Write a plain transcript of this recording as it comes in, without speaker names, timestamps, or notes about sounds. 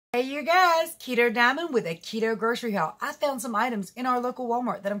Hey you guys, Keto Diamond with a keto grocery haul. I found some items in our local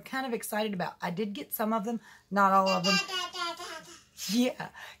Walmart that I'm kind of excited about. I did get some of them, not all of them. Yeah,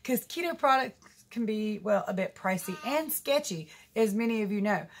 because keto products can be, well, a bit pricey and sketchy, as many of you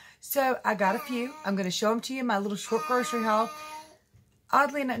know. So I got a few. I'm going to show them to you in my little short grocery haul.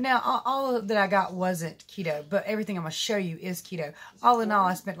 Oddly enough, now all that I got wasn't keto, but everything I'm going to show you is keto. All in all,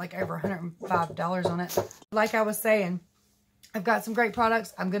 I spent like over $105 on it. Like I was saying, I've got some great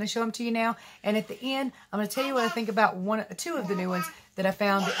products. I'm going to show them to you now. And at the end, I'm going to tell you what I think about two of the new ones that I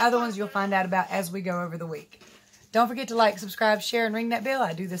found. The other ones you'll find out about as we go over the week. Don't forget to like, subscribe, share, and ring that bell.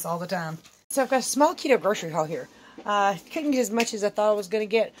 I do this all the time. So I've got a small keto grocery haul here. Couldn't get as much as I thought I was going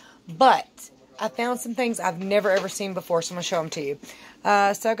to get, but I found some things I've never ever seen before, so I'm going to show them to you.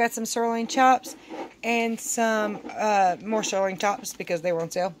 So I've got some sirloin chops and some more sirloin chops because they were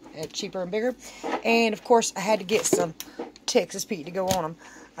on sale at cheaper and bigger. And of course, I had to get some Texas Pete to go on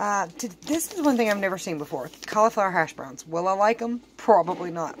them. This is one thing I've never seen before. Cauliflower hash browns. Will I like them?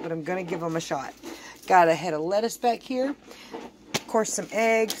 Probably not, but I'm going to give them a shot. Got a head of lettuce back here. Of course, some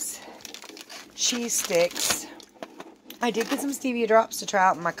eggs, cheese sticks. I did get some stevia drops to try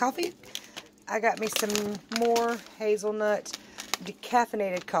out in my coffee. I got me some more hazelnut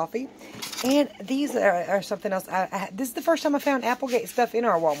decaffeinated coffee. And these are something else. This is the first time I found Applegate stuff in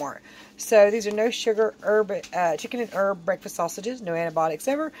our Walmart. So these are no sugar chicken and herb breakfast sausages. No antibiotics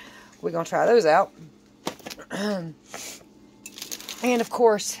ever. We're going to try those out. And of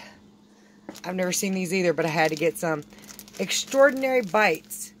course, I've never seen these either, but I had to get some Extraordinary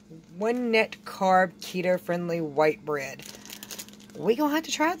Bites 1 net carb keto friendly white bread. We're going to have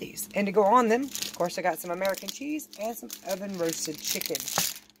to try these. And to go on them, of course, I got some American cheese and some oven roasted chicken.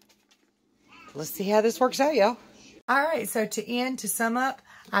 Let's see how this works out, y'all. All right, so to sum up,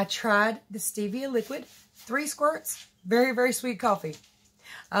 I tried the stevia liquid, 3 squirts, very, very sweet coffee.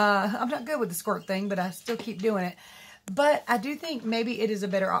 I'm not good with the squirt thing, but I still keep doing it. But I do think maybe it is a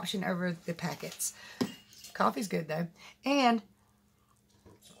better option over the packets. Coffee's good, though. And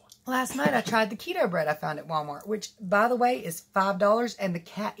last night, I tried the keto bread I found at Walmart, which, by the way, is $5. And the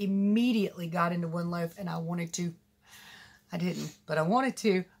cat immediately got into one loaf, and I wanted to. I didn't, but I wanted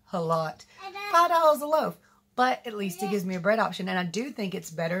to a lot. $5 a loaf. But at least it gives me a bread option. And I do think it's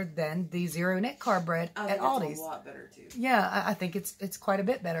better than the 0 net carb bread at Aldi's. It's a lot better, too. Yeah, I think it's quite a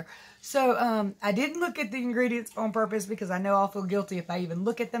bit better. So, I didn't look at the ingredients on purpose because I know I'll feel guilty if I even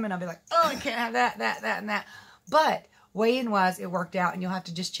look at them. And I'll be like, oh, I can't have that, and that. But weigh-in-wise, it worked out. And you'll have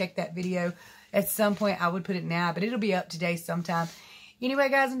to just check that video. At some point, I would put it now. But it'll be up today sometime. Anyway,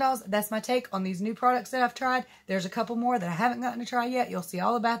 guys and dolls, that's my take on these new products that I've tried. There's a couple more that I haven't gotten to try yet. You'll see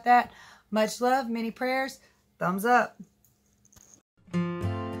all about that. Much love, many prayers. Thumbs up.